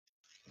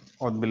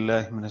أعوذ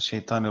بالله من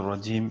الشيطان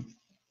الرجيم.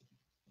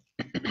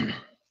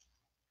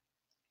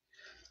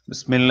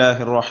 بسم الله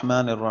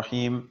الرحمن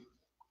الرحيم.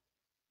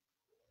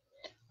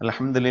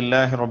 الحمد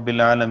لله رب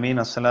العالمين.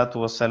 الصلاة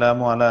والسلام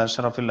على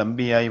أشرف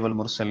الأنبياء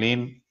والمرسلين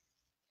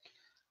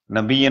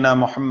نبينا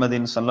محمد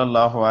صلى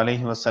الله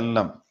عليه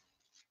وسلم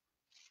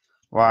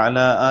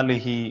وعلى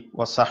آله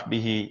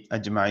وصحبه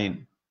أجمعين.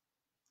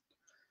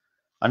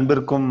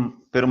 அன்பிற்கும்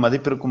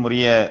பெருமதிப்பிற்கும்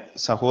உரிய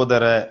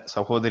சகோதர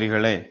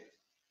சகோதரிகளே,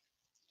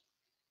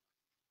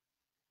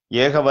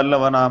 ஏக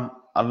வல்லவனாம்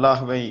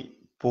அல்லாஹ்வை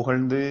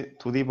புகழ்ந்து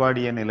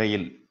துதிபாடிய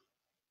நிலையில்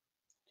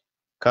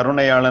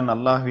கருணையாளன்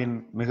அல்லாஹ்வின்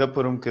மிக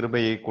பெரும்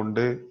கிருபையை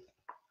கொண்டு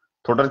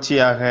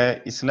தொடர்ச்சியாக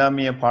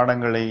இஸ்லாமிய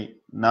பாடங்களை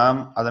நாம்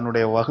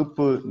அதனுடைய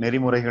வகுப்பு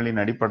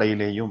நெறிமுறைகளின்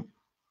அடிப்படையிலேயும்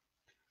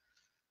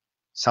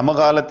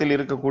சமகாலத்தில்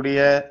இருக்கக்கூடிய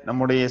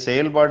நம்முடைய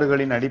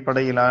செயல்பாடுகளின்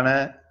அடிப்படையிலான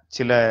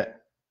சில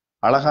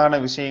அழகான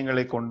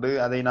விஷயங்களை கொண்டு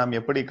அதை நாம்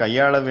எப்படி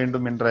கையாள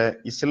வேண்டும் என்ற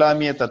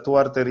இஸ்லாமிய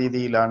தத்துவார்த்த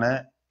ரீதியிலான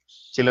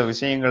சில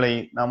விஷயங்களை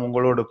நாம்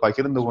உங்களோடு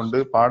பகிர்ந்து கொண்டு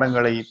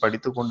பாடங்களை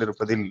படித்துக்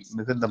கொண்டிருப்பதில்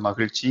மிகுந்த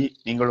மகிழ்ச்சி.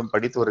 நீங்களும்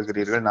படித்து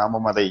வருகிறீர்கள்,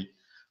 நாமும் அதை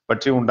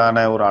பற்றி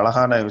உண்டான ஒரு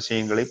அழகான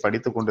விஷயங்களை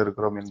படித்துக்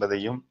கொண்டிருக்கிறோம்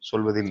என்பதையும்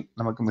சொல்வதில்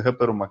நமக்கு மிக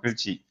பெரும்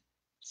மகிழ்ச்சி.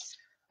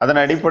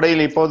 அதன்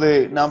அடிப்படையில் இப்போது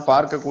நாம்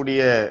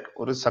பார்க்கக்கூடிய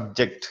ஒரு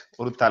சப்ஜெக்ட்,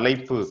 ஒரு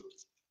தலைப்பு,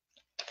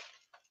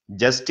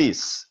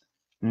 ஜஸ்டிஸ்,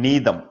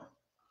 நீதம்.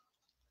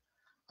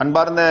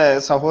 அன்பார்ந்த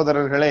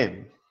சகோதரர்களே,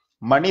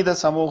 மனித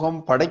சமூகம்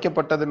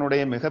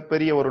படைக்கப்பட்டதனுடைய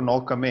மிகப்பெரிய ஒரு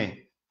நோக்கமே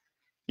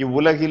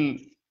இவ்வுலகில்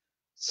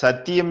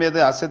சத்தியம் எது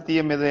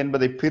அசத்தியம் எது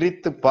என்பதை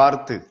பிரித்து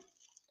பார்த்து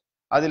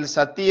அதில்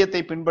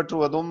சத்தியத்தை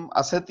பின்பற்றுவதும்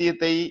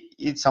அசத்தியத்தை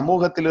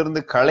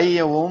இச்சமூகத்திலிருந்து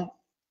களையவும்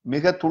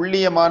மிக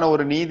துல்லியமான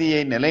ஒரு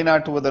நீதியை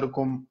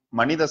நிலைநாட்டுவதற்கும்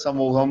மனித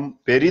சமூகம்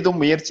பெரிதும்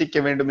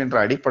முயற்சிக்க வேண்டும் என்ற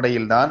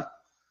அடிப்படையில் தான்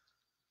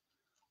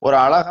ஒரு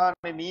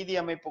அழகான நீதி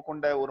அமைப்பு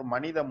கொண்ட ஒரு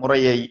மனித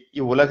முறையை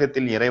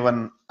இவ்வுலகத்தில்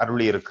இறைவன்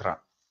அருளி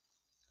இருக்கிறான்.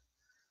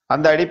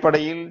 அந்த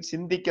அடிப்படையில்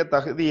சிந்திக்க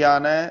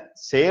தகுதியான,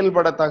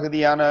 செயல்பட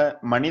தகுதியான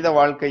மனித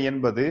வாழ்க்கை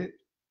என்பது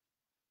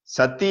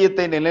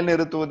சத்தியத்தை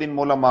நிலைநிறுத்துவதன்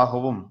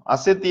மூலமாகவும்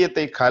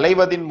அசத்தியத்தை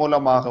களைவதின்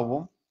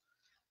மூலமாகவும்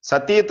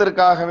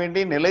சத்தியத்திற்காக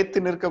வேண்டி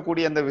நிலைத்து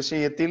நிற்கக்கூடிய அந்த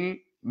விஷயத்தில்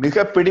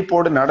மிக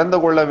பிடிப்போடு நடந்து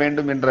கொள்ள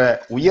வேண்டும் என்ற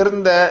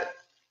உயர்ந்த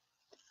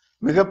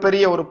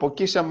மிகப்பெரிய ஒரு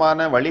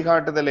பொக்கிஷமான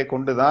வழிகாட்டுதலை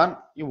கொண்டுதான்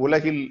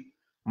இவ்வுலகில்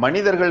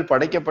மனிதர்கள்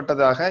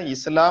படைக்கப்பட்டதாக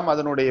இஸ்லாம்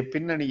அதனுடைய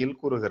பின்னணியில்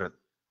கூறுகிறது.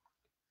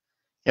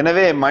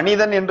 எனவே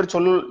மனிதன் என்று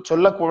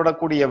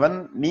சொல்லக்கூடக்கூடியவன்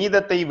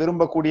நீதத்தை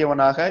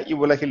விரும்பக்கூடியவனாக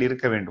இவ்வுலகில்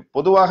இருக்க வேண்டும்.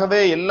 பொதுவாகவே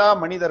எல்லா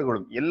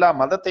மனிதர்களும், எல்லா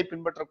மதத்தை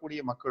பின்பற்றக்கூடிய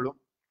மக்களும்,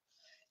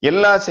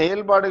 எல்லா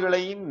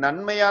செயல்பாடுகளையும்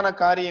நன்மையான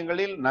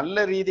காரியங்களில்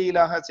நல்ல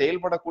ரீதியிலாக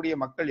செயல்படக்கூடிய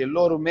மக்கள்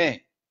எல்லோருமே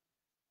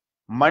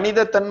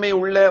மனித தன்மை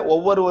உள்ள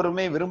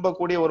ஒவ்வொருவருமே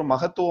விரும்பக்கூடிய ஒரு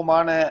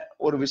மகத்துவமான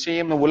ஒரு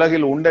விஷயம்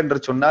உலகில் உண்டென்று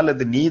சொன்னால்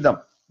அது நீதம்,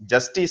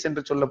 ஜஸ்டிஸ்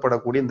என்று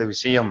சொல்லப்படக்கூடிய இந்த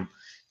விஷயம்.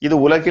 இது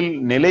உலகில்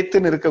நிலைத்து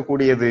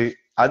நிற்கக்கூடியது.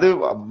 அது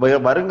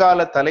வருங்கால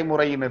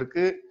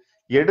தலைமுறையினருக்கு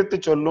எடுத்து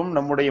சொல்லும்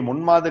நம்முடைய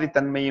முன்மாதிரி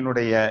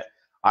தன்மையினுடைய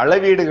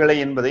அளவீடுகளை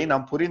என்பதை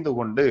நாம் புரிந்து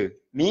கொண்டு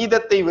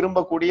நீதத்தை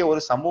விரும்பக்கூடிய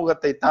ஒரு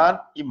சமூகத்தை தான்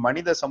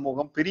இம்மனித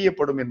சமூகம்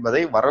பிரியப்படும்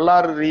என்பதை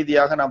வரலாறு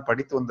ரீதியாக நாம்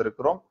படித்து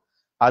வந்திருக்கிறோம்.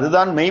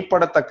 அதுதான்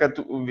மெய்ப்படத்தக்க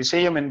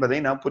விஷயம் என்பதை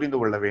நாம் புரிந்து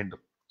கொள்ள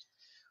வேண்டும்.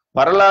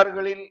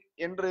 வரலாறுகளில்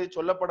என்று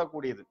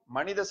சொல்லப்படக்கூடியது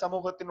மனித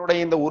சமூகத்தினுடைய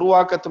இந்த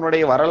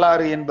உருவாக்கத்தினுடைய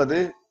வரலாறு என்பது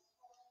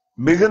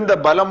மிகுந்த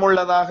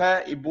பலமுள்ளதாக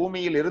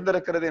இப்பூமியில்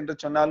இருந்திருக்கிறது என்று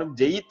சொன்னாலும்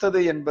ஜெயித்தது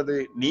என்பது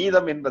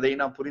நீதம் என்பதை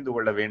நாம் புரிந்து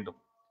கொள்ள வேண்டும்.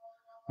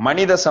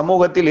 மனித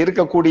சமூகத்தில்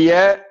இருக்கக்கூடிய,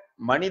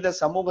 மனித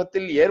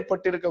சமூகத்தில்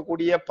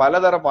ஏற்பட்டிருக்கக்கூடிய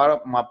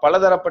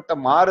பலதரப்பட்ட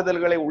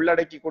மாறுதல்களை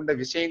உள்ளடக்கி கொண்ட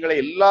விஷயங்களை,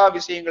 எல்லா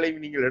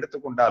விஷயங்களையும் நீங்கள்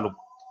எடுத்துக்கொண்டாலும்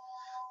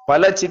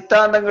பல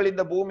சித்தாந்தங்கள்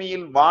இந்த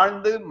பூமியில்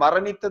வாழ்ந்து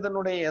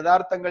மரணித்ததனுடைய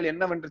யதார்த்தங்கள்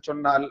என்னவென்று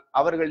சொன்னால்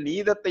அவர்கள்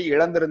நீதத்தை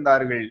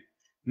இழந்திருந்தார்கள்.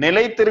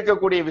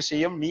 நிலைத்திருக்கக்கூடிய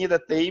விஷயம்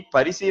நீதத்தை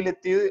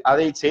பரிசீலித்து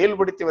அதை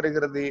செயல்படுத்தி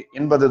வருகிறது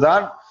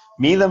என்பதுதான்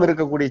மீதம்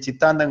இருக்கக்கூடிய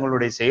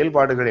சித்தாந்தங்களுடைய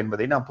செயல்பாடுகள்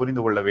என்பதை நாம்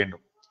புரிந்து கொள்ள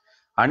வேண்டும்.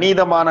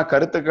 அநீதமான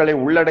கருத்துக்களை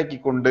உள்ளடக்கி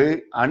கொண்டு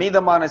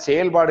அநீதமான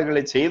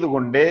செயல்பாடுகளை செய்து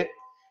கொண்டே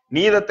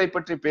நீதத்தை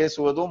பற்றி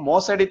பேசுவதும்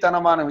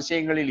மோசடித்தனமான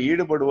விஷயங்களில்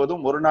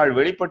ஈடுபடுவதும் ஒரு நாள்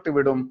வெளிப்பட்டு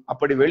விடும்.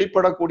 அப்படி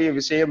வெளிப்படக்கூடிய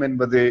விஷயம்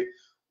என்பது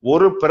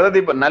ஒரு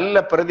நல்ல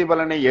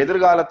பிரதிபலனை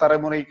எதிர்கால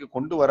தலைமுறைக்கு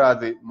கொண்டு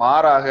வராது.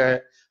 மாறாக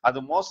அது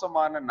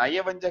மோசமான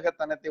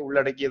நயவஞ்சகத்தனத்தை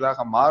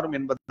உள்ளடக்கியதாக மாறும்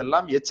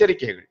என்பதெல்லாம்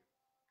எச்சரிக்கைகள்.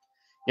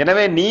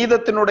 எனவே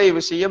நீதத்தினுடைய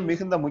விஷயம்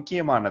மிகுந்த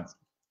முக்கியமானது.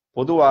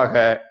 பொதுவாக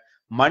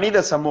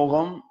மனித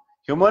சமூகம்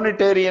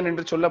ஹியூமனிடேரியன்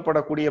என்று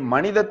சொல்லப்படக்கூடிய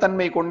மனித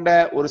தன்மை கொண்ட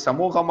ஒரு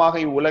சமூகமாக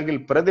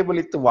இவ்வுலகில்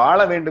பிரதிபலித்து வாழ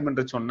வேண்டும்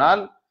என்று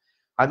சொன்னால்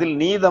அதில்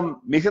நீதம்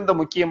மிகுந்த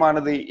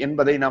முக்கியமானது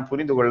என்பதை நாம்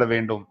புரிந்து கொள்ள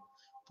வேண்டும்.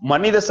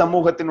 மனித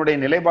சமூகத்தினுடைய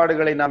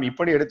நிலைப்பாடுகளை நாம்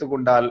இப்படி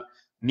எடுத்துக்கொண்டால்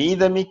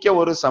நீதமிக்க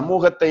ஒரு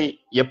சமூகத்தை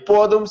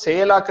எப்போதும்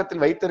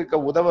செயலாக்கத்தில் வைத்திருக்க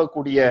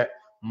உதவக்கூடிய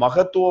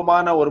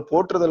மகத்துவமான ஒரு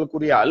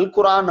போற்றுதலுக்குரிய அல்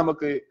குர்ஆன்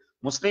நமக்கு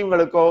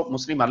முஸ்லிம்களுக்கோ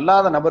முஸ்லிம்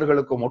அல்லாத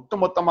நபர்களுக்கோ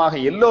ஒட்டுமொத்தமாக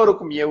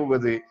எல்லோருக்கும்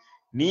ஏவுவது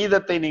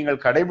நீதத்தை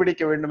நீங்கள்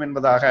கடைபிடிக்க வேண்டும்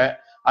என்பதாக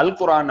அல்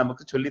குர்ஆன்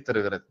நமக்கு சொல்லித்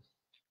தருகிறது.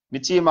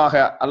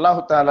 நிச்சயமாக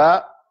அல்லாஹு தஆலா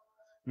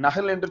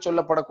நகல் என்று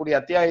சொல்லப்படக்கூடிய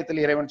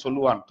அத்தியாயத்தில் இறைவன்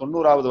சொல்லுவான்.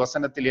 90வது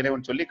வசனத்தில்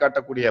இறைவன் சொல்லி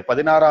காட்டக்கூடிய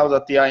 16வது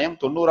அத்தியாயம்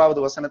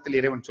 90வது வசனத்தில்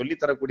இறைவன் சொல்லி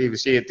தரக்கூடிய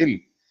விஷயத்தில்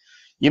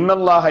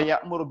இன்னல்லாஹ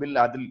யஅமுரு பில்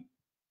அத்ல்,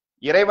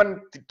 இறைவன்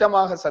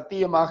திட்டமாக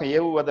சத்தியமாக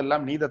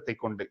ஏவுவதெல்லாம் நீதத்தை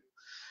கொண்டு,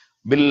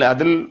 பில்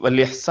அத்ல்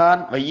வல்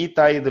இஹ்சான் வ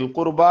ஈதாஇ தில்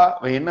குர்பா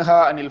வ யன்ஹா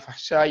அனில்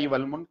ஃபஹ்ஷாஇ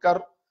வல்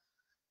முன்கர்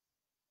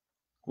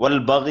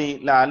வல் பகி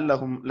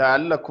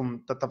லஅல்லக்கும்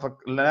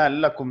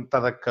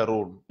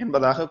ததக்கரூன்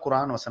என்பதாக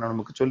குர்ஆன் வசனம்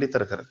நமக்கு சொல்லி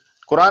தருகிறது.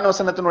 குர்ஆன்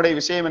வசனத்தினுடைய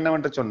விஷயம்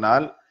என்னவென்று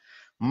சொன்னால்,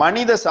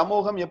 மனித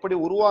சமூகம் எப்படி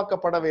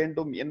உருவாக்கப்பட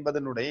வேண்டும்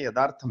என்பதனுடைய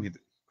யதார்த்தம் இது.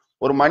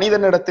 ஒரு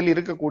மனிதனிடத்தில்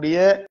இருக்கக்கூடிய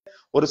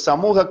ஒரு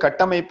சமூக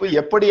கட்டமைப்பு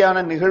எப்படியான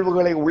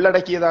நிகழ்வுகளை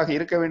உள்ளடக்கியதாக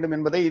இருக்க வேண்டும்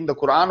என்பதை இந்த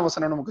குர்ஆன்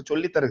வசனம் நமக்கு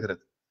சொல்லி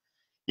தருகிறது.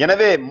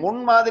 எனவே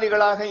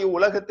முன்மாதிரிகளாக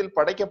இவ்வுலகத்தில்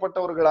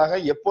படைக்கப்பட்டவர்களாக,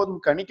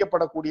 எப்போதும்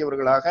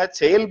கணிக்கப்படக்கூடியவர்களாக,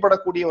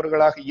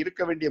 செயல்படக்கூடியவர்களாக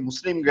இருக்க வேண்டிய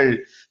முஸ்லிம்கள்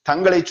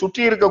தங்களை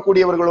சுற்றி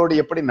இருக்கக்கூடியவர்களோடு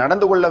எப்படி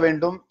நடந்து கொள்ள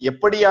வேண்டும்,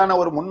 எப்படியான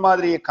ஒரு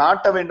முன்மாதிரியை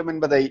காட்ட வேண்டும்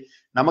என்பதை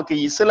நமக்கு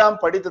இஸ்லாம்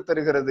படித்து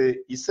தருகிறது.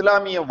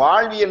 இஸ்லாமிய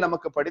வாழ்வியல்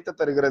நமக்கு படித்து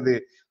தருகிறது.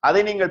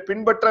 அதை நீங்கள்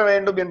பின்பற்ற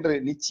வேண்டும் என்று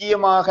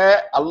நிச்சயமாக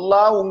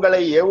அல்லாஹ்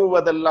உங்களை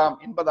ஏவுவதெல்லாம்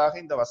என்பதாக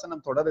இந்த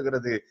வசனம்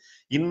தொடருகிறது.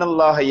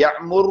 இன்னல்லாஹ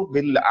யஅமுர்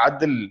பில்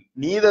அத்ல்,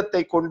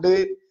 நீதத்தை கொண்டு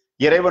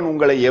இறைவன்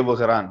உங்களை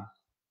ஏவுகிறான்.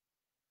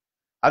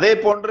 அதே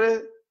போன்று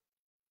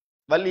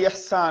வல்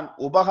இஹ்சான்,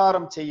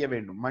 உபகாரம் செய்ய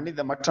வேண்டும்.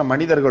 மற்ற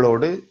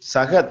மனிதர்களோடு,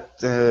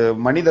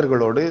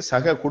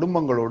 சக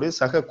குடும்பங்களோடு,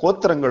 சக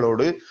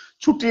கோத்திரங்களோடு,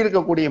 சுற்றி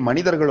இருக்கக்கூடிய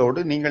மனிதர்களோடு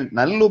நீங்கள்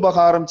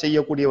நல்லுபகாரம்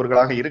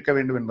செய்யக்கூடியவர்களாக இருக்க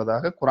வேண்டும்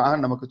என்பதாக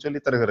குர்ஆன் நமக்கு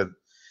சொல்லி தருகிறது.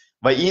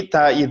 வ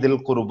ஈதாஇ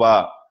தில் குர்பா,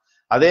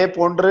 அதே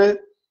போன்று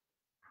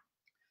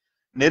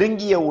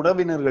நெருங்கிய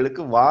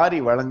உறவினர்களுக்கு வாரி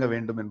வழங்க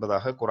வேண்டும்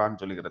என்பதாக குர்ஆன்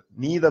சொல்கிறது.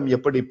 நீதம்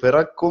எப்படி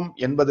பிறக்கும்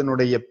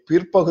என்பதனுடைய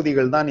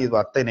பிற்பகுதிகள் தான் இது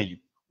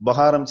அத்தனையும்.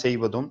 உபகாரம்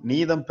செய்வதும்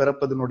நீதம்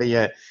பிறப்பதனுடைய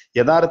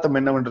யதார்த்தம்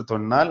என்னவென்று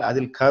சொன்னால்,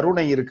 அதில்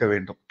கருணை இருக்க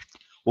வேண்டும்,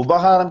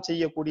 உபகாரம்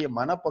செய்யக்கூடிய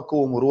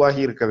மனப்பக்குவம்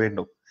உருவாகி இருக்க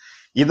வேண்டும்.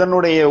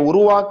 இதனுடைய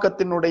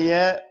உருவாக்கத்தினுடைய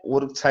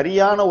ஒரு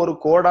சரியான ஒரு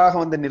கோடாக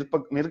வந்து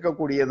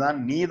நிற்கக்கூடியதான்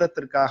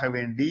நீதத்திற்காக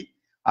வேண்டி,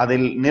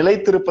 அதில்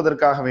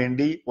நிலைத்திருப்பதற்காக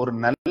வேண்டி ஒரு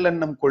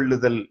நல்லெண்ணம்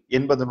கொள்ளுதல்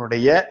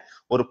என்பதனுடைய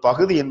ஒரு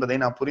பகுதி என்பதை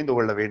நாம் புரிந்து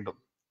கொள்ள வேண்டும்.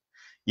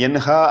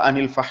 யன்ஹா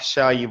அனில்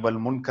ஃபஹ்ஷாஇ வல்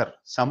முன்கர்,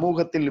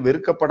 சமூகத்தில்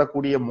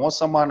வெறுக்கப்படக்கூடிய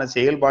மோசமான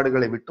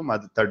செயல்பாடுகளை விட்டும்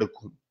அது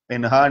தடுக்கும்.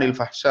 யன்ஹா அனில்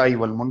ஃபஹ்ஷாஇ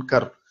வல்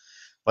முன்கர்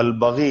வல்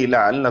பகி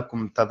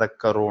லஅல்லக்கும்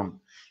ததக்கரூன்.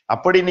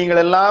 அப்படி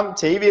நீங்கள் எல்லாம்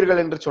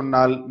செய்வீர்கள் என்று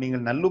சொன்னால்,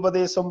 நீங்கள்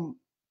நல்லுபதேசம்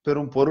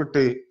பெறும்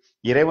பொருட்டு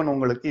இறைவன்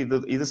உங்களுக்கு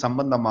இது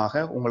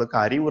சம்பந்தமாக உங்களுக்கு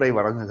அறிவுரை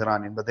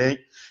வழங்குகிறான் என்பதை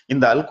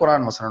இந்த அல்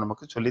குர்ஆன் வசனம்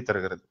நமக்கு சொல்லி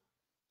தருகிறது.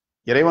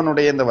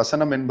 இறைவனுடைய இந்த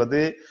வசனம் என்பது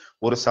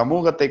ஒரு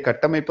சமூகத்தை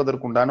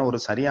கட்டமைப்பதற்குண்டான ஒரு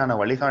சரியான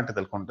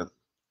வழிகாட்டுதல் கொண்டது.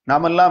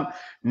 நாமெல்லாம்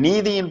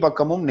நீதியின்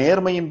பக்கமும்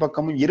நேர்மையின்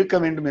பக்கமும் இருக்க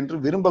வேண்டும் என்று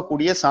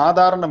விரும்பக்கூடிய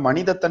சாதாரண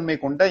மனிதத்தன்மை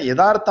கொண்ட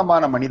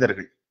யதார்த்தமான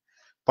மனிதர்கள்.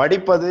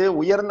 படிப்பது,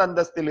 உயர்ந்த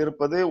அந்தஸ்தில்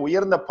இருப்பது,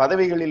 உயர்ந்த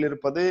பதவிகளில்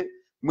இருப்பது,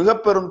 மிக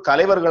பெரும்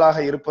தலைவர்களாக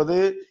இருப்பது,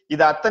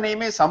 இது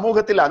அத்தனையுமே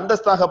சமூகத்தில்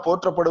அந்தஸ்தாக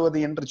போற்றப்படுவது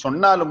என்று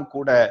சொன்னாலும்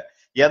கூட,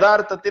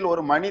 யதார்த்தத்தில்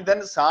ஒரு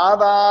மனிதன்,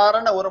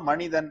 சாதாரண ஒரு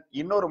மனிதன்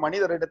இன்னொரு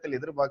மனிதரிடத்தில்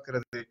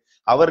எதிர்பார்க்கிறது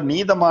அவர்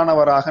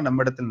நீதமானவராக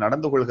நம்மிடத்தில்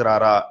நடந்து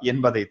கொள்கிறாரா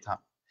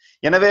என்பதைத்தான்.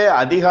 எனவே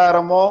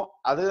அதிகாரமோ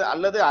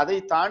அல்லது அதை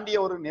தாண்டிய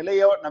ஒரு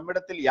நிலையோ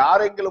நம்மிடத்தில்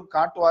யாரெങ്കിലും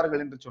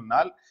காட்டுவார்கள் என்று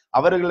சொன்னால்,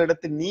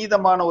 அவர்களிடத்தில்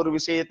நீதமான ஒரு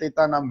விஷயத்தை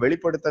தான் நாம்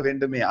வெளிப்படுத்த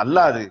வேண்டுமே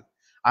அல்லாது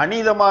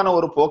அநீதமான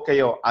ஒரு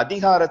போக்கையோ,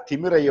 அதிகார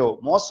திமிரையோ,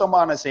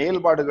 மோசமான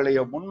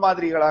செயல்பாடுகளையோ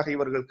முன்மாதிரிகளாக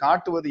இவர்கள்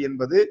காட்டுவது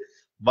என்பது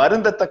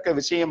வருந்தத்தக்க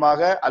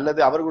விஷயமாக,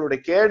 அல்லது அவர்களுடைய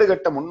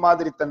கேடுகட்ட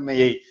முன்மாதிரி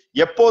தன்மையை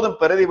எப்போதும்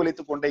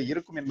பிரதிபலித்துக் கொண்டே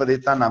இருக்கும்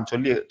என்பதைத்தான் நாம்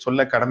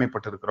சொல்ல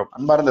கடமைப்பட்டிருக்கிறோம்.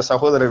 அன்பார்ந்த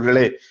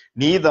சகோதரர்களே,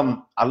 நீதம்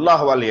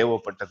அல்லாஹ்வால்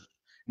ஏவப்பட்டது.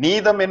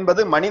 நீதம்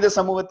என்பது மனித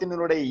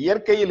சமூகத்தினுடைய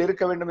இயற்கையில்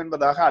இருக்க வேண்டும்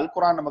என்பதாக அல்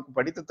குர்ஆன் நமக்கு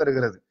படித்து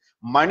தருகிறது.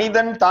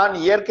 மனிதன் தான்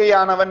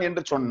இயற்கையானவன்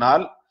என்று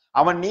சொன்னால்,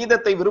 அவன்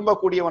நீதத்தை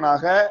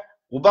விரும்பக்கூடியவனாக,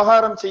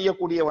 உபகாரம்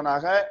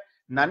செய்யக்கூடியவனாக,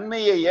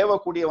 நன்மையை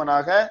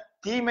ஏவக்கூடியவனாக,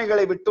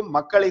 தீமைகளை விட்டும்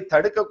மக்களை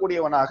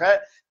தடுக்கக்கூடியவனாக,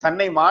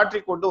 தன்னை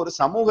மாற்றிக்கொண்டு ஒரு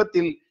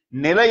சமூகத்தில்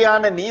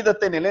நிலையான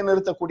நீதத்தை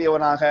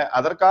நிலைநிறுத்தக்கூடியவனாக,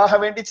 அதற்காக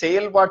வேண்டி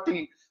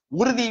செயல்பாட்டில்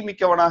உறுதி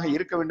மிக்கவனாக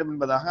இருக்க வேண்டும்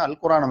என்பதாக அல்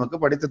குர்ஆன் நமக்கு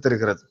படித்து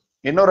தருகிறது.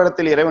 இன்னொரு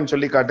இடத்தில் இறைவன்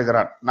சொல்லி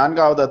காட்டுகிறான்.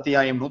 4வது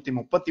அத்தியாயம்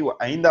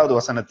 135வது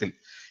வசனத்தில்,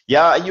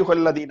 யா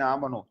அய்யுஹல்லதீன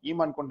ஆமனு,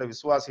 ஈமான் கொண்ட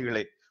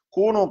விசுவாசிகளே,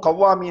 கூனு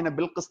கவ்வாமீன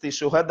பில் கிஸ்தி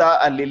ஷுஹதா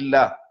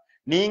லில்லாஹ்,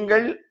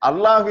 நீங்கள்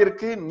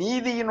அல்லாஹ்விற்கு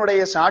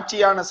நீதியினுடைய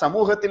சாட்சியான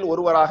சமூகத்தில்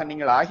ஒருவராக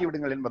நீங்கள்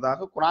ஆகிவிடுங்கள்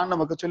என்பதாக குர்ஆன்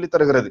நமக்கு சொல்லி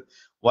தருகிறது.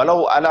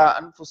 வலவ் அலா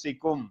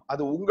அன்ஃபுசிக்கும்,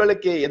 அது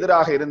உங்களுக்கே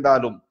எதிராக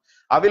இருந்தாலும்,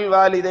 அவில்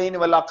வாலிதைன்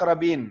வல்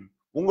அக்ரபீன்,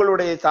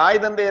 உங்களுடைய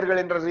தாய் தந்தையர்கள்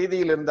என்ற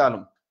ரீதியில்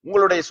இருந்தாலும்,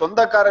 உங்களுடைய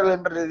சொந்தக்காரர்கள்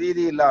என்ற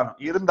ரீதியில்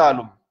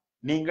இருந்தாலும்,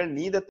 நீங்கள்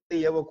நீதத்தை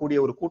ஏவக்கூடிய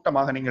ஒரு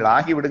கூட்டமாக நீங்கள்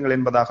ஆகிவிடுங்கள்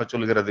என்பதாக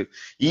சொல்கிறது.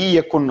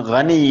 ஈயக்குன்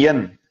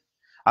கனியன்,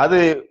 அது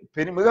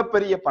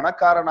மிகப்பெரிய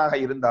பணக்காரனாக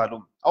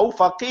இருந்தாலும், அவ்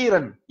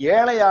ஃபகீரன்,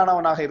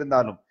 ஏழையானவனாக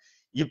இருந்தாலும்,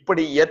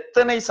 இப்படி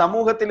எத்தனை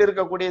சமூகத்தில்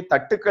இருக்கக்கூடிய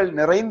தட்டுக்கள்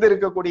நிறைந்து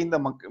இருக்கக்கூடிய இந்த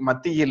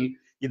மத்தியில்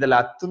இதில்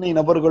அத்துணை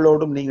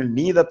நபர்களோடும் நீங்கள்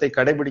நீதத்தை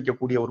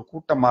கடைபிடிக்கக்கூடிய ஒரு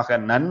கூட்டமாக,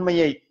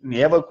 நன்மையை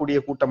ஏவக்கூடிய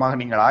கூட்டமாக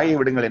நீங்கள்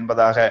ஆகிவிடுங்கள்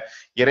என்பதாக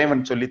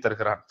இறைவன் சொல்லி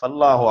தருகிறான்.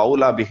 ஃபல்லாஹு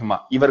அவுலா பிஹிமா,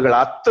 இவர்கள்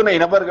அத்துணை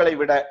நபர்களை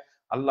விட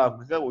அல்லாஹ்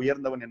மிக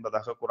உயர்ந்தவன்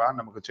என்பதாக குர்ஆன்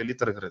நமக்கு சொல்லி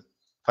தருகிறது.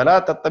 ஃபலா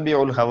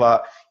தத்தபிஉல் ஹவா,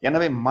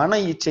 எனவே மன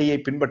இச்சையை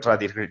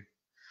பின்பற்றாதீர்கள்.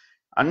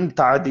 அன்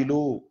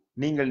தாதிலு,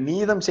 நீங்கள்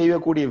நீதம்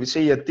செய்யக்கூடிய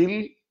விஷயத்தில்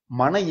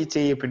மன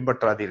இச்சையை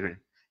பின்பற்றாதீர்கள்.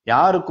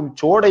 யாருக்கும்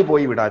சோடை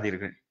போய்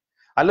விடாதீர்கள்.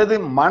 அல்லது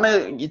மன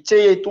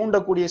இச்சையை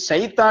தூண்டக்கூடிய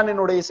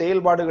சைத்தானினுடைய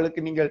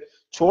செயல்பாடுகளுக்கு நீங்கள்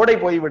சோடை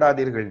போய்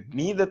விடாதீர்கள்.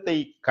 நீதத்தை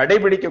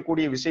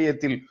கடைபிடிக்கக்கூடிய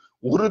விஷயத்தில்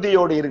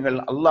உறுதியோடு இருங்கள்.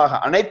 அல்லாஹ்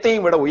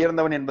அனைத்தையும் விட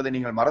உயர்ந்தவன் என்பதை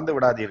நீங்கள் மறந்து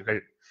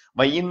விடாதீர்கள்.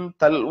 வயின்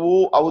தல்வு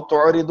அவ்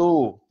துஅரிது,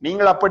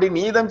 நீங்கள் அப்படி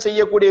நீதம்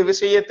செய்யக்கூடிய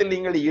விஷயத்தில்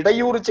நீங்கள்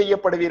இடையூறு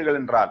செய்யப்படுவீர்கள்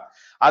என்றால்,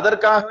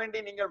 அதற்காக வேண்டி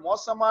நீங்கள்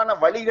மோசமான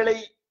வழிகளை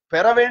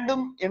பெற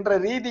வேண்டும் என்ற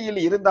ரீதியில்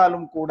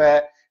இருந்தாலும் கூட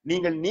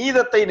நீங்கள்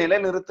நீதத்தை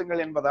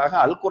நிலைநிறுத்துங்கள் என்பதாக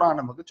அல் குர்ஆன்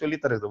நமக்கு சொல்லி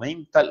தருகிறது.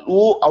 வயின்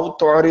தல்வு அவ்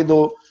துஅரிது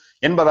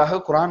என்பதாக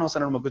குர்ஆன்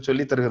வசனம் நமக்கு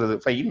சொல்லி தருகிறது.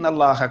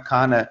 ஃபஇன்னல்லாஹ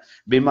கான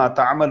பிமா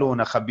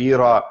தஅமலூன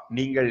கபீரா,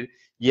 நீங்கள்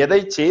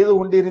எதை செய்து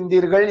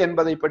கொண்டிருந்தீர்கள்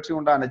என்பதை பற்றி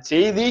உண்டான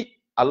செய்தி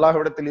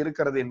அல்லாஹ்விடத்தில்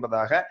இருக்கிறது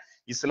என்பதாக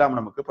இஸ்லாம்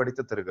நமக்கு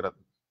படித்து தருகிறது.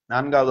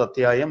 4வது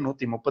அத்தியாயம்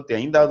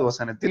 135வது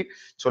வசனத்தில்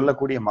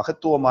சொல்லக்கூடிய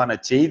மகத்துவமான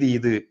செய்தி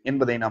இது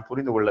என்பதை நாம்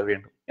புரிந்து கொள்ள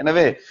வேண்டும்.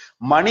 எனவே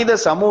மனித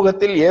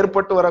சமூகத்தில்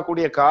ஏற்பட்டு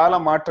வரக்கூடிய கால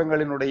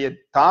மாற்றங்களினுடைய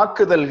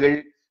தாக்குதல்கள்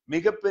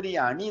மிகப்பெரிய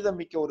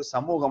அநீதமிக்க ஒரு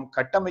சமூகம்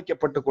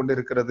கட்டமைக்கப்பட்டு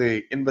கொண்டிருக்கிறது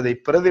என்பதை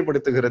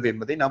பிரதிபடுத்துகிறது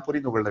என்பதை நாம்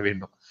புரிந்து கொள்ள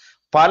வேண்டும்.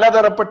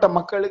 பலதரப்பட்ட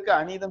மக்களுக்கு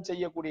அநீதம்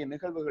செய்யக்கூடிய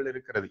நிகழ்வுகள்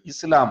இருக்கிறது.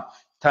 இஸ்லாம்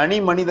தனி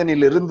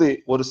மனிதனிலிருந்து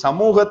ஒரு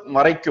சமூகம்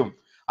வரைக்கும்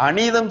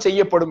அநீதம்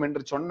செய்யப்படும்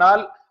என்று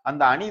சொன்னால்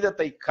அந்த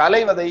அநீதத்தை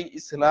களைவதை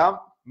இஸ்லாம்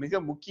மிக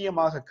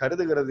முக்கியமாக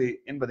கருதுகிறது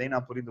என்பதை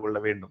நாம் புரிந்து கொள்ள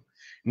வேண்டும்.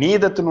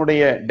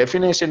 நீதத்தினுடைய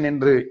டெபினேஷன்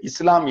என்று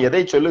இஸ்லாம்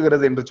எதை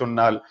சொல்லுகிறது என்று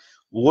சொன்னால்,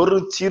 ஒரு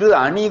சிறு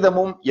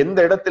அநீதமும் எந்த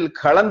இடத்தில்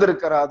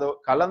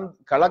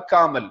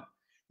கலக்காமல்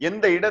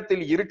எந்த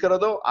இடத்தில்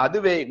இருக்கிறதோ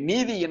அதுவே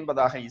நீதி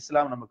என்பதாக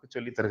இஸ்லாம் நமக்கு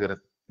சொல்லி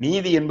தருகிறது.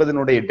 நீதி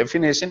என்பதனுடைய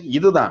டெபினேஷன்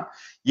இதுதான்.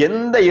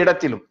 எந்த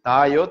இடத்திலும்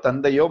தாயோ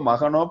தந்தையோ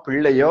மகனோ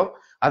பிள்ளையோ,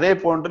 அதே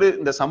போன்று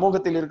இந்த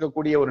சமூகத்தில்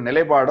இருக்கக்கூடிய ஒரு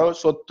நிலைப்பாடோ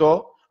சொத்தோ,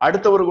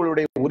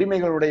 அடுத்தவர்களுடைய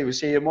உரிமைகளுடைய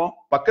விஷயமோ,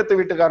 பக்கத்து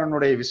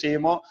வீட்டுக்காரனுடைய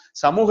விஷயமோ,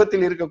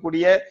 சமூகத்தில்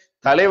இருக்கக்கூடிய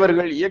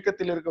தலைவர்கள்,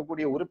 இயக்கத்தில்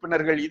இருக்கக்கூடிய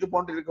உறுப்பினர்கள், இது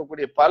போன்று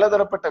இருக்கக்கூடிய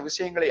பலதரப்பட்ட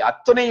விஷயங்களை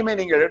அத்தனையுமே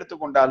நீங்கள்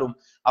எடுத்துக்கொண்டாலும்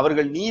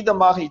அவர்கள்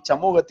நீதமாக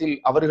இச்சமூகத்தில்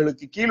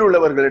அவர்களுக்கு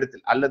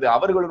கீழுள்ளவர்களிடத்தில் அல்லது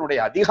அவர்களுடைய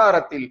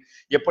அதிகாரத்தில்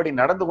எப்படி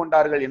நடந்து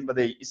கொண்டார்கள்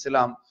என்பதை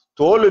இஸ்லாம்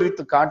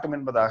தோலுரித்து காட்டும்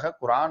என்பதாக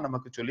குர்ஆன்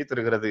நமக்கு சொல்லி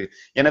தருகிறது.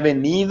 எனவே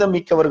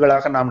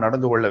நீதமிக்கவர்களாக நாம்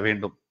நடந்து கொள்ள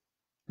வேண்டும்.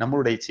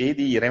 நம்மளுடைய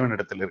செய்தி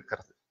இறைவனிடத்தில்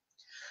இருக்கிறது.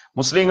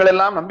 முஸ்லிம்கள்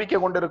எல்லாம் நம்பிக்கை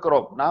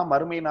கொண்டிருக்கிறோம், நாம்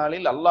மறுமை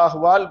நாளில்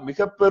அல்லாஹுவால்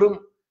மிக பெரும்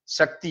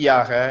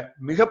சக்தியாக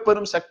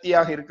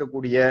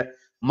இருக்கக்கூடிய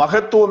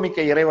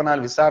மகத்துவமிக்க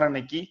இறைவனால்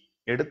விசாரணைக்கு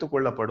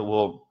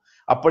எடுத்துக்கொள்ளப்படுவோம்.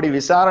 அப்படி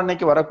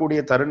விசாரணைக்கு வரக்கூடிய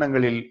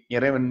தருணங்களில்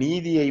இறைவன்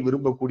நீதியை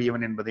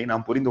விரும்பக்கூடியவன் என்பதை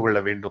நாம் புரிந்து கொள்ள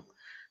வேண்டும்.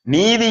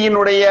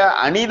 நீதியினுடைய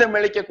அநீதம்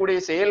இழைக்கக்கூடிய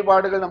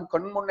செயல்பாடுகள் நம்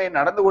கண்முன்னே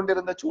நடந்து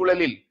கொண்டிருந்த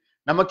சூழலில்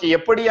நமக்கு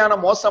எப்படியான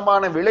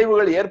மோசமான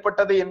விளைவுகள்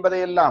ஏற்பட்டது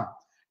என்பதையெல்லாம்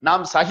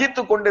நாம்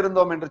சகித்து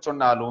கொண்டிருந்தோம் என்று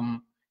சொன்னாலும்,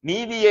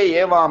 நீதியை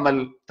ஏவாமல்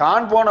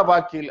தான் போன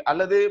வாக்கில்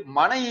அல்லது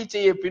மன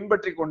ஈச்சையை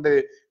பின்பற்றி கொண்டு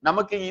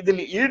நமக்கு இதில்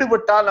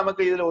ஈடுபட்டால்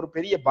நமக்கு இதுல ஒரு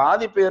பெரிய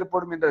பாதிப்பு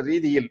ஏற்படும் என்ற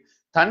ரீதியில்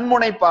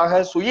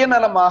தன்முனைப்பாக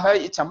சுயநலமாக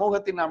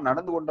இச்சமூகத்தில் நாம்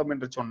நடந்து கொண்டோம்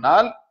என்று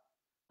சொன்னால்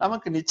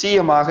நமக்கு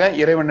நிச்சயமாக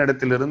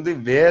இறைவனிடத்திலிருந்து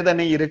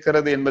வேதனை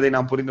இருக்கிறது என்பதை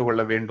நாம் புரிந்து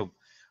கொள்ள வேண்டும்.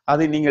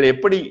 அதை நீங்கள்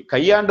எப்படி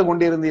கையாண்டு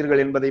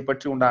கொண்டிருந்தீர்கள் என்பதை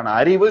பற்றி உண்டான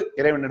அறிவு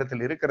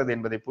இறைவனிடத்தில் இருக்கிறது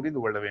என்பதை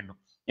புரிந்து கொள்ள வேண்டும்.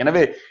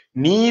 எனவே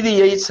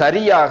நீதியை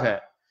சரியாக,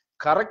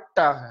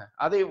 கரெக்டாக,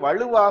 அதை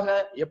வலுவாக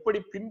எப்படி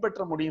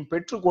பின்பற்ற முடியும்,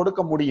 பெற்றுக்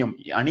கொடுக்க முடியும்?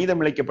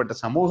 அநீதம் இழைக்கப்பட்ட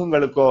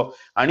சமூகங்களுக்கோ,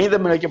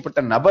 அநீதம்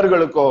இழைக்கப்பட்ட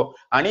நபர்களுக்கோ,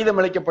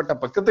 அநீதம் இழைக்கப்பட்ட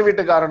பக்கத்து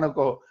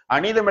வீட்டுக்காரனுக்கோ,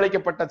 அநீதம்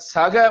இழைக்கப்பட்ட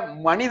சக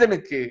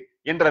மனிதனுக்கு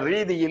என்ற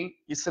ரீதியில்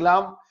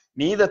இஸ்லாம்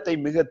நீதத்தை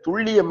மிக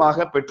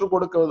துல்லியமாக பெற்றுக்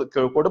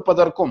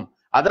கொடுப்பதற்கும்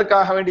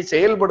அதற்காக வேண்டி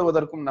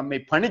செயல்படுவதற்கும் நம்மை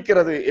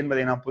பணிக்கிறது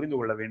என்பதை நாம் புரிந்து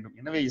கொள்ள வேண்டும்.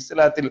 எனவே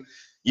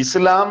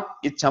இஸ்லாம்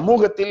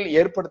இச்சமூகத்தில்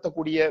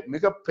ஏற்படுத்தக்கூடிய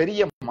மிக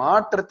பெரிய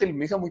மாற்றத்தில்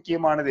மிக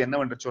முக்கியமானது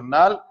என்னவென்று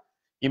சொன்னால்,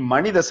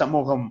 இம்மனித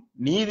சமூகம்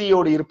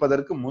நீதியோடு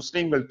இருப்பதற்கு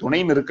முஸ்லிம்கள்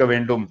துணை நிற்க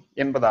வேண்டும்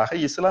என்பதாக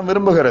இஸ்லாம்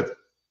விரும்புகிறது.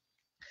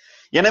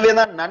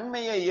 எனவேதான்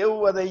நன்மையை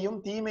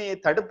ஏவுவதையும் தீமையை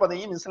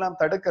தடுப்பதையும் இஸ்லாம்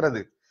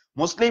தடுக்கிறது.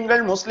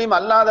 முஸ்லிம்கள் முஸ்லிம்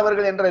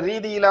அல்லாதவர்கள் என்ற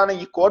ரீதியிலான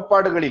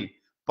இக்கோட்பாடுகளில்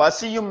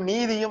பசியும்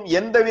நீதியும்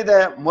எந்தவித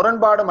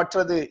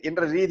முரண்பாடுமற்றது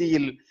என்ற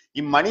ரீதியில்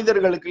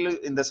இம்மனிதர்களுக்கு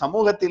இந்த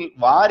சமூகத்தில்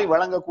வாரி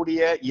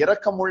வழங்கக்கூடிய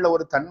இரக்கமுள்ள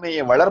ஒரு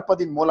தன்மையை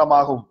வளர்ப்பதின்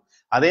மூலமாகவும்,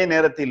 அதே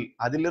நேரத்தில்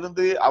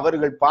அதிலிருந்து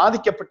அவர்கள்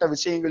பாதிக்கப்பட்ட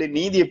விஷயங்களில்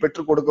நீதியை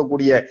பெற்றுக்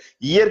கொடுக்கக்கூடிய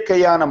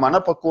இயற்கையான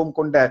மனப்பக்குவம்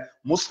கொண்ட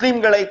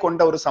முஸ்லிம்களை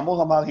கொண்ட ஒரு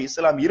சமூகமாக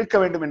இஸ்லாம் இருக்க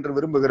வேண்டும் என்று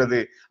விரும்புகிறது.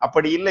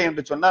 அப்படி இல்லை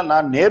என்று சொன்னால்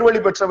நான் நேர்வழி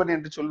பெற்றவன்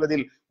என்று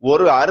சொல்வதில்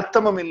ஒரு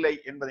அர்த்தமும் இல்லை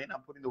என்பதை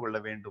நாம் புரிந்து கொள்ள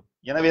வேண்டும்.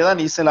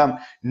 எனவேதான் இஸ்லாம்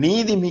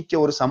நீதி மிக்க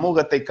ஒரு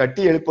சமூகத்தை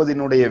கட்டி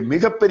எழுப்பதனுடைய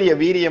மிகப்பெரிய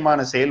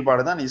வீரியமான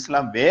செயல்பாடுதான்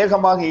இஸ்லாம்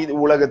வேகமாக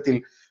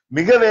உலகத்தில்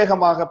மிக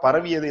வேகமாக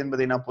பரவியது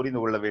என்பதை நாம்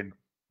புரிந்து கொள்ள வேண்டும்.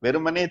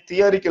 வெறுமனே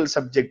தியரிக்கல்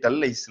சப்ஜெக்ட்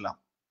அல்ல இஸ்லாம்.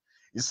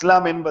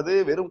 இஸ்லாம் என்பது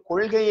வெறும்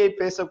கொள்கையை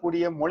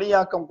பேசக்கூடிய,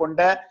 மொழியாக்கம் கொண்ட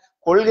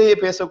கொள்கையை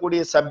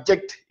பேசக்கூடிய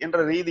சப்ஜெக்ட் என்ற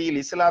ரீதியில்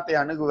இஸ்லாத்தை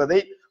அணுகுவதை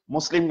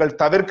முஸ்லிம்கள்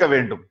தவிர்க்க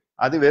வேண்டும்.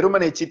 அது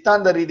வெறுமனை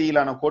சித்தாந்த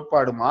ரீதியிலான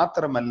கோட்பாடு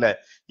மாத்திரமல்ல,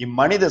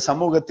 இம்மனித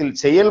சமூகத்தில்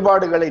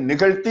செயல்பாடுகளை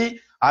நிகழ்த்தி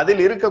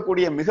அதில்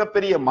இருக்கக்கூடிய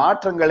மிகப்பெரிய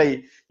மாற்றங்களை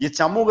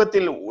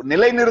இச்சமூகத்தில்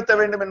நிலைநிறுத்த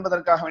வேண்டும்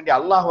என்பதற்காக வேண்டிய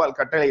அல்லாஹ்வால்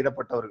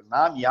கட்டளையிடப்பட்டவர்கள்.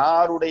 நாம்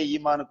யாருடைய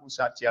ஈமானுக்கும்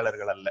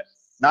சாட்சியாளர்கள் அல்ல.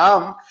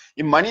 நாம்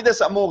இம்மனித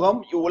சமூகம்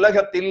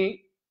இவ்வுலகத்தில்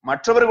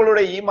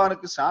மற்றவர்களுடைய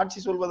ஈமானுக்கு சாட்சி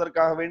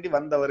சொல்வதற்காக வேண்டி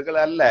வந்தவர்கள்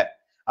அல்ல.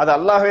 அது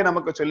அல்லாஹ்வே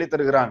நமக்கு சொல்லித்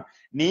தருகிறான்.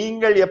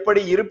 நீங்கள்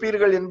எப்படி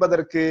இருப்பீர்கள்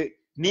என்பதற்கு,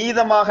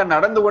 நீதமாக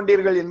நடந்து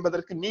கொண்டீர்கள்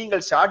என்பதற்கு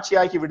நீங்கள்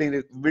சாட்சியாகி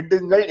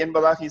விடுங்கள்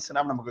என்பதாக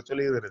இஸ்லாம் நமக்கு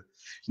சொல்லுகிறது.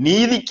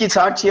 நீதிக்கு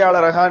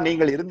சாட்சியாளராக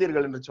நீங்கள்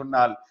இருந்தீர்கள் என்று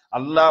சொன்னால்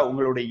அல்லாஹ்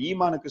உங்களுடைய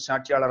ஈமானுக்கு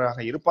சாட்சியாளராக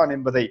இருப்பான்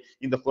என்பதை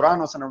இந்த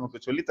குர்ஆன் வசனம்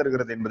நமக்கு சொல்லித்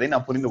தருகிறது என்பதை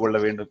நாம் புரிந்து கொள்ள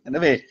வேண்டும்.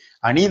 எனவே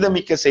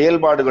அநீதமிக்க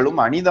செயல்பாடுகளும்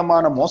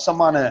அநீதமான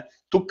மோசமான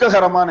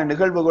துக்ககரமான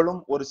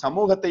நிகழ்வுகளும் ஒரு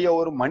சமூகத்தையோ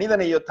ஒரு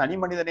மனிதனையோ தனி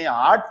மனிதனையோ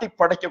ஆட்டி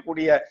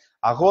படைக்கக்கூடிய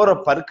அகோர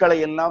பற்களை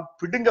எல்லாம்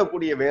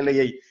பிடுங்கக்கூடிய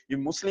வேலையை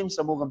இம்முஸ்லிம்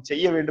சமூகம்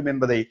செய்ய வேண்டும்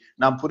என்பதை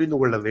நாம் புரிந்து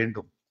கொள்ள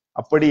வேண்டும்.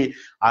 அப்படி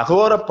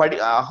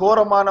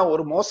அகோரமான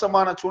ஒரு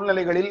மோசமான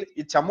சூழ்நிலைகளில்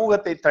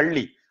இச்சமூகத்தை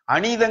தள்ளி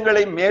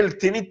அநீதங்களை மேல்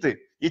திணித்து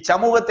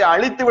இச்சமூகத்தை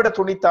அழித்துவிட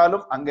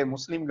துணித்தாலும் அங்கே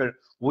முஸ்லிம்கள்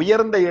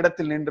உயர்ந்த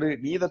இடத்தில் நின்று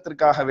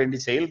நீதத்திற்காக வேண்டி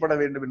செயல்பட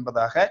வேண்டும்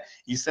என்பதாக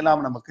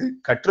இஸ்லாம் நமக்கு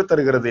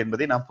கற்றுத்தருகிறது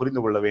என்பதை நாம்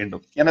புரிந்து கொள்ள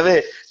வேண்டும். எனவே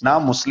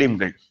நாம்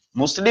முஸ்லிம்கள்,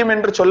 முஸ்லிம்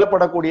என்று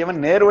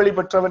சொல்லப்படக்கூடியவன் நேர்வழி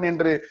பெற்றவன்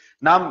என்று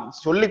நாம்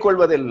சொல்லிக்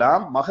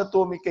கொள்வதெல்லாம்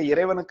மகத்துவமிக்க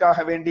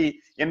இறைவனுக்காக வேண்டி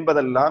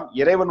என்பதெல்லாம்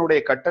இறைவனுடைய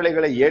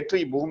கட்டளைகளை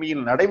ஏற்றி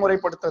பூமியில்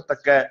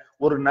நடைமுறைப்படுத்தத்தக்க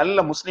ஒரு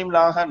நல்ல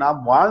முஸ்லிம்களாக நாம்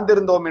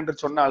வாழ்ந்திருந்தோம் என்று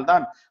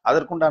சொன்னால்தான்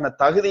அதற்குண்டான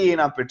தகுதியை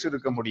நாம்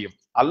பெற்றிருக்க முடியும்.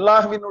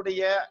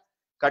 அல்லாஹ்வினுடைய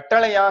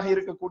கட்டளையாக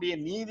இருக்கக்கூடிய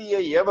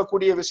நீதியை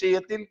ஏவக்கூடிய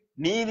விஷயத்தில்,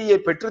 நீதியை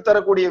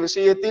பெற்றுத்தரக்கூடிய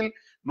விஷயத்தில்,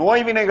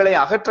 நோய்வினைகளை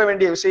அகற்ற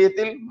வேண்டிய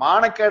விஷயத்தில்,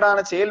 மானக்கேடான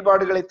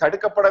செயல்பாடுகளை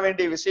தடுக்கப்பட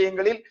வேண்டிய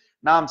விஷயங்களில்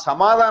நாம்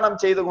சமாதானம்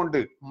செய்து கொண்டு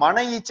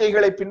மன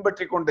இச்சைகளை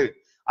பின்பற்றி கொண்டு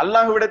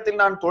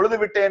அல்லாஹ்விடத்தில் நான் தொழுது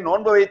விட்டேன்,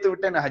 நோன்பு வைத்து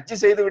விட்டேன், ஹஜ்ஜி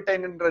செய்து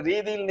விட்டேன் என்ற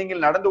ரீதியில்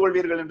நீங்கள் நடந்து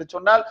கொள்வீர்கள் என்று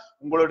சொன்னால்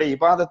உங்களுடைய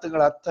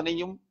இபாதத்துகள்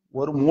அத்தனையும்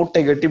ஒரு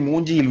மூட்டை கட்டி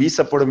மூஞ்சியில்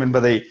வீசப்படும்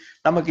என்பதை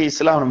நமக்கு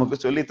இஸ்லாம் நமக்கு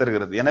சொல்லி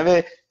தருகிறது. எனவே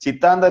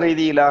சித்தாந்த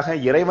ரீதியிலாக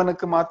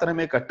இறைவனுக்கு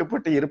மாத்திரமே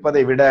கட்டுப்பட்டு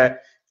இருப்பதை விட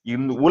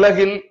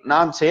உலகில்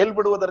நாம்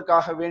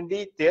செயல்படுவதற்காக வேண்டி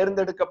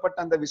தேர்ந்தெடுக்கப்பட்ட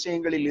அந்த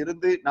விஷயங்களில்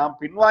இருந்து நாம்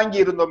பின்வாங்கி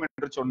இருந்தோம்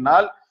என்று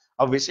சொன்னால்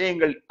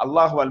அவ்விஷயங்கள்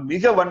அல்லாஹ்வால்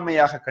மிக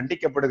வன்மையாக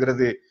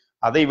கண்டிக்கப்படுகிறது.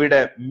 அதைவிட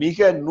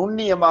மிக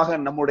நுண்ணியமாக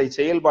நம்முடைய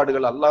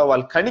செயல்பாடுகள்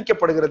அல்லாஹ்வால்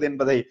கணிக்கப்படுகிறது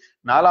என்பதை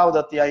 4வது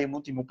அத்தியாயம்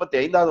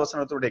 135வது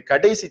வசனத்துடைய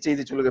கடைசி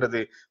செய்தி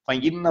சொல்கிறது.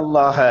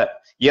 இன்னல்லாஹ,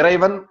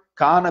 இறைவன்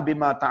கான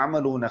பிமா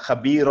தஅமலூன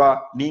ஹபீரா,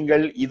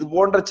 நீங்கள் இது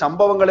போன்ற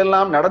சம்பவங்கள்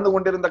எல்லாம் நடந்து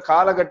கொண்டிருந்த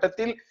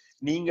காலகட்டத்தில்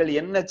நீங்கள்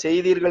என்ன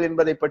செய்தீர்கள்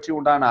என்பதை பற்றி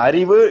உண்டான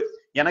அறிவு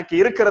எனக்கு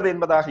இருக்கிறது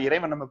என்பதாக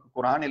இறைவன் நமக்கு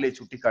குர்ஆனிலே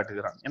சுட்டி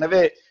காட்டுகிறான்.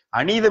 எனவே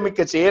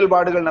அநீதமிக்க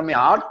செயல்பாடுகள் நம்மை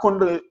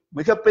ஆட்கொண்டு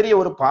மிகப்பெரிய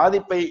ஒரு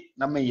பாதிப்பை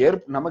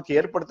நமக்கு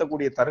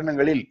ஏற்படுத்தக்கூடிய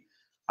தருணங்களில்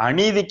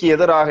அநீதிக்கு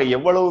எதிராக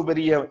எவ்வளவு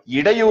பெரிய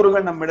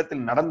இடையூறுகள்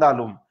நம்மிடத்தில்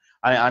நடந்தாலும்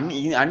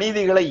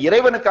அநீதிகளை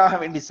இறைவனுக்காக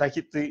வேண்டி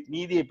சகித்து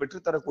நீதியை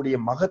பெற்றுத்தரக்கூடிய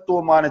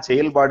மகத்துவமான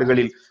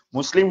செயல்பாடுகளில்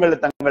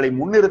முஸ்லிம்கள் தங்களை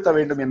முன்னிறுத்த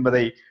வேண்டும்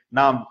என்பதை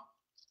நாம்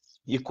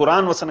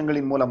இக்குர்ஆன்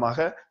வசனங்களின்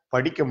மூலமாக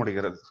படிக்க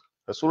முடிகிறது.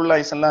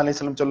 ரசூலுல்லாஹி ஸல்லல்லாஹு அலைஹி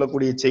வஸல்லம்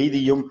சொல்லக்கூடிய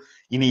செய்தியும்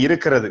இனி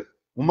இருக்கிறது.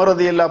 உமர்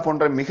ரலியல்லாஹு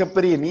போன்ற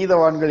மிகப்பெரிய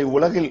நீதவான்கள்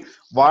உலகில்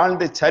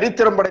வாழ்ந்து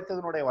சரித்திரம்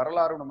படைத்ததனுடைய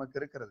வரலாறு நமக்கு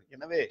இருக்கிறது.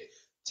 எனவே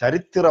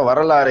சரித்திர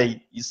வரலாறை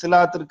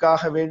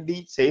இஸ்லாத்திற்காக வேண்டி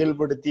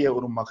செயல்படுத்திய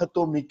ஒரு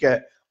மகத்துவம் மிக்க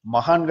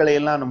மகான்களை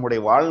எல்லாம்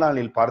நம்முடைய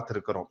வாழ்நாளில்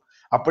பார்த்திருக்கிறோம்.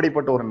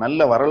 அப்படிப்பட்ட ஒரு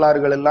நல்ல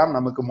வரலாறுகள் எல்லாம்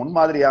நமக்கு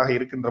முன்மாதிரியாக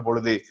இருக்கின்ற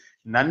பொழுது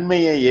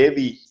நன்மையை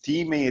ஏவி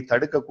தீமையை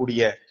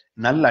தடுக்கக்கூடிய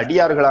நல்ல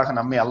அடியார்களாக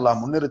நம்மை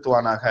அல்லாஹ்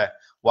முன்னிறுத்துவானாக.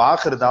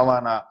 வாஹிர்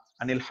தாவானா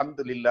அனில்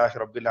ஹம்துலில்லாஹி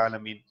ரப்பில்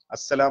ஆலமீன்.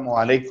 அஸ்ஸலாமு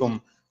அலைக்கும்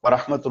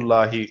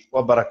வரஹ்மத்துல்லாஹி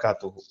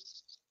வபரகாத்துஹு.